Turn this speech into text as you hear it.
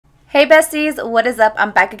Hey besties, what is up?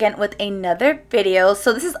 I'm back again with another video.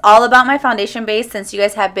 So this is all about my foundation base since you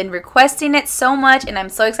guys have been requesting it so much, and I'm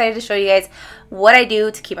so excited to show you guys what I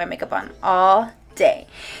do to keep my makeup on all day.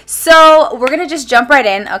 So we're gonna just jump right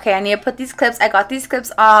in. Okay, I need to put these clips. I got these clips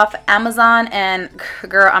off Amazon, and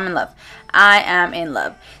girl, I'm in love. I am in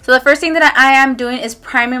love. So the first thing that I am doing is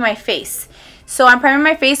priming my face. So I'm priming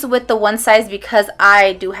my face with the one size because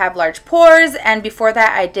I do have large pores, and before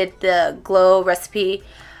that I did the Glow Recipe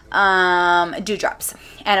dewdrops,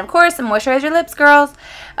 and of course moisturize your lips, girls.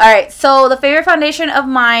 All right, so the favorite foundation of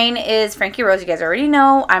mine is Frankie Rose. You guys already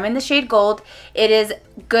know I'm in the shade Gold. It is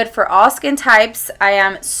good for all skin types. I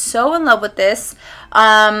am so in love with this.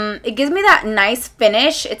 It gives me that nice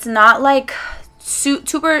finish. It's not like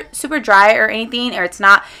super dry or anything, or it's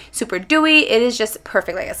not super dewy. It is just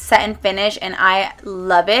perfect, like a satin finish, and I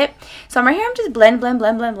love it. So I'm right here, I'm just blend.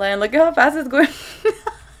 Look at how fast it's going.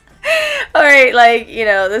 Alright, like, you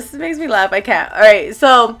know, this makes me laugh. I can't. Alright,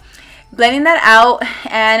 so blending that out,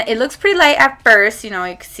 and it looks pretty light at first. You know,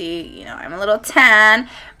 you can see, you know, I'm a little tan,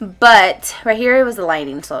 but right here it was the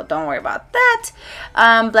lighting, so don't worry about that.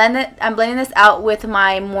 I'm blending this out with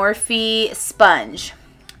my Morphe sponge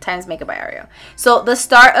times Makeup by Ario. So the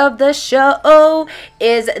star of the show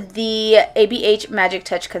is the ABH Magic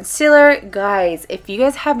Touch Concealer. Guys, if you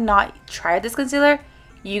guys have not tried this concealer,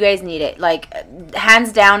 you guys need it. Like,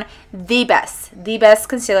 hands down, the best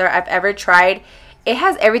concealer I've ever tried. It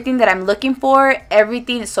has everything that I'm looking for.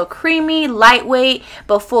 Everything is so creamy, lightweight,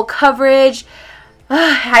 but full coverage,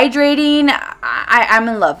 hydrating. I'm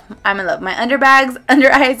in love. I'm in love. My under eyes,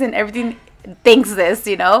 and everything thanks this,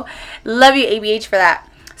 you know. Love you, ABH, for that.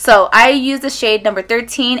 So I use the shade number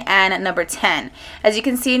 13 and number 10. As you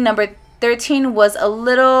can see, number 13 was a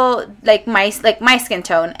little like my skin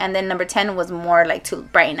tone, and then number 10 was more like to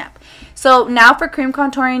brighten up. So now for cream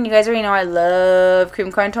contouring, you guys already know I love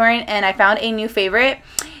cream contouring, and I found a new favorite.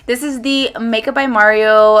 This is the Makeup by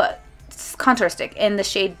Mario contour stick in the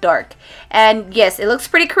shade Dark. And yes, it looks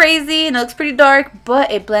pretty crazy and it looks pretty dark,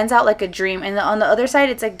 but it blends out like a dream. And on the other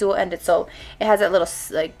side, it's like dual ended, so it has that little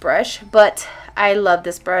like brush. But I love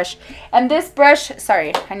this brush. And this brush,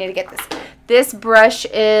 sorry, I need to get this. This brush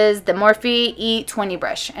is the Morphe E20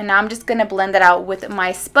 brush, and now I'm just gonna blend that out with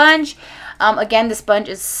my sponge. Again, the sponge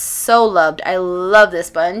is so loved. I love this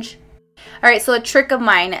sponge. Alright, so a trick of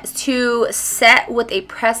mine is to set with a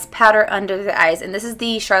pressed powder under the eyes. And this is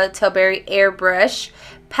the Charlotte Tilbury Airbrush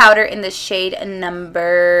powder in the shade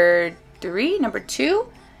number 2.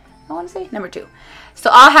 I want to say number 2. So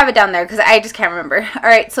I'll have it down there because I just can't remember.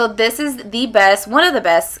 Alright, so this is the best, one of the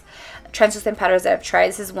best translucent powders that I've tried.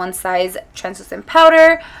 This is one size translucent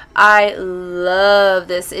powder. I love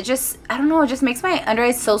this. It just, I don't know, it just makes my under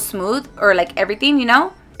eyes so smooth, or like everything, you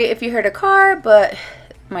know. If you heard a car, but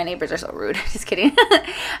my neighbors are so rude. Just kidding.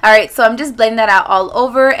 Alright, so I'm just blending that out all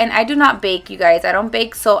over, and I do not bake, you guys. I don't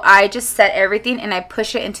bake, so I just set everything and I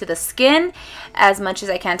push it into the skin as much as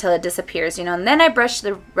I can till it disappears, you know. And then I brush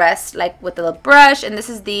the rest like with a little brush, and this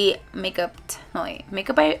is the Makeup by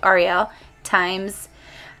L'Oreal times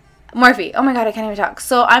Morphe. Oh my god, I can't even talk.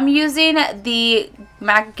 So I'm using the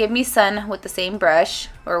MAC Give Me Sun with the same brush,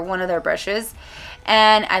 or one of their brushes,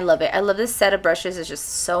 and I love it. I love this set of brushes. It's just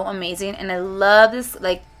so amazing, and I love this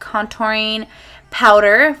like contouring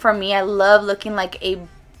powder. For me, I love looking like a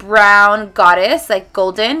brown goddess, like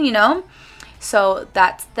golden, you know. So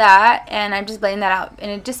that's that, and I'm just blending that out, and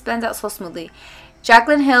it just blends out so smoothly.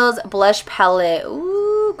 Jaclyn Hill's blush palette.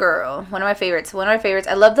 Ooh, girl, one of my favorites. One of my favorites.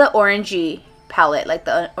 I love the orangey palette, like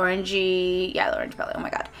the orangey, yeah, the orange palette. Oh my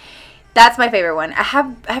god, that's my favorite one. I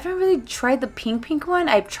haven't really tried the pink one.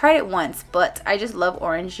 I've tried it once, but I just love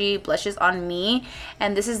orangey blushes on me,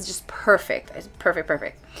 and this is just perfect. It's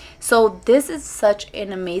perfect. So this is such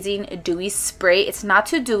an amazing dewy spray. It's not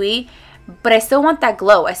too dewy, but I still want that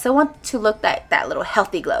glow. I still want to look that little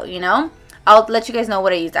healthy glow, you know. I'll let you guys know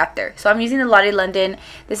what I used after. So I'm using the Lottie London.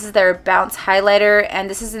 This is their Bounce highlighter, and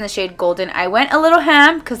this is in the shade Golden. I went a little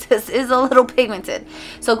ham because this is a little pigmented.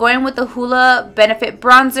 So going with the Hoola Benefit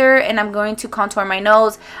bronzer, and I'm going to contour my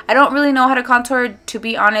nose. I don't really know how to contour, to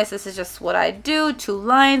be honest. This is just what I do. 2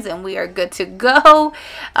 lines, and we are good to go.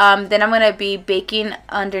 Then I'm going to be baking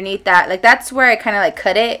underneath that. Like, that's where I kind of like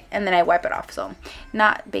cut it, and then I wipe it off. So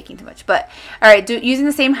not baking too much. But alright, using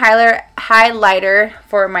the same highlighter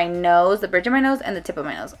for my nose, the bridge of my nose and the tip of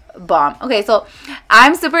my nose. Bomb. Okay, so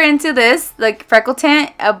I'm super into this like freckle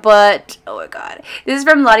tint, but oh my god, this is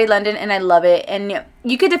from Lottie London, and I love it. And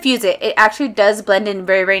you could diffuse it. It actually does blend in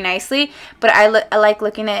very nicely, but I like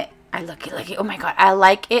looking at, oh my god, I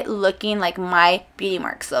like it looking like my beauty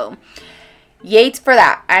mark. So Yates for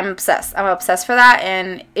that. I'm obsessed. I'm obsessed for that,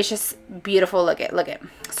 and it's just beautiful. Look at, look at.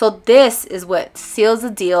 So this is what seals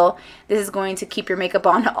the deal. This is going to keep your makeup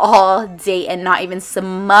on all day and not even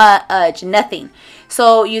smudge, nothing.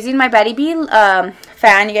 So using my Betty B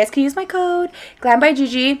fan, you guys can use my code Glam by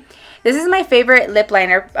Gigi. This is my favorite lip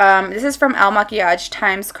liner. This is from Al Makiage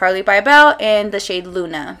times Carly by Belle in the shade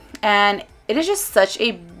Luna, and it is just such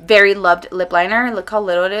a very loved lip liner. Look how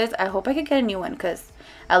little it is. I hope I could get a new one because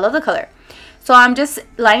I love the color. So I'm just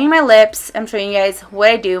lining my lips. I'm showing you guys what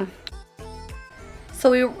I do.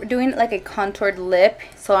 So we're doing like a contoured lip.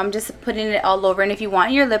 So I'm just putting it all over. And if you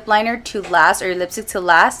want your lip liner to last, or your lipstick to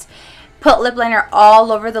last, put lip liner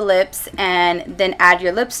all over the lips and then add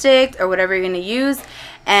your lipstick or whatever you're going to use,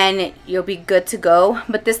 and you'll be good to go.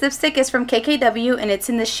 But this lipstick is from KKW, and it's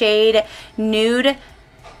in the shade Nude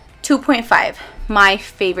 2.5. My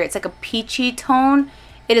favorite. It's like a peachy tone.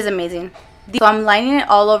 It is amazing. So I'm lining it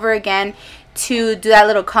all over again to do that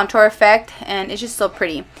little contour effect, and it's just so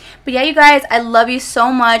pretty. But yeah, you guys, I love you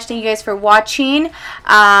so much. Thank you guys for watching.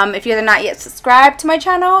 If you guys are not yet subscribed to my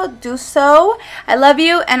channel, do so. I love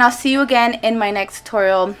you, and I'll see you again in my next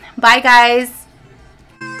tutorial. Bye guys.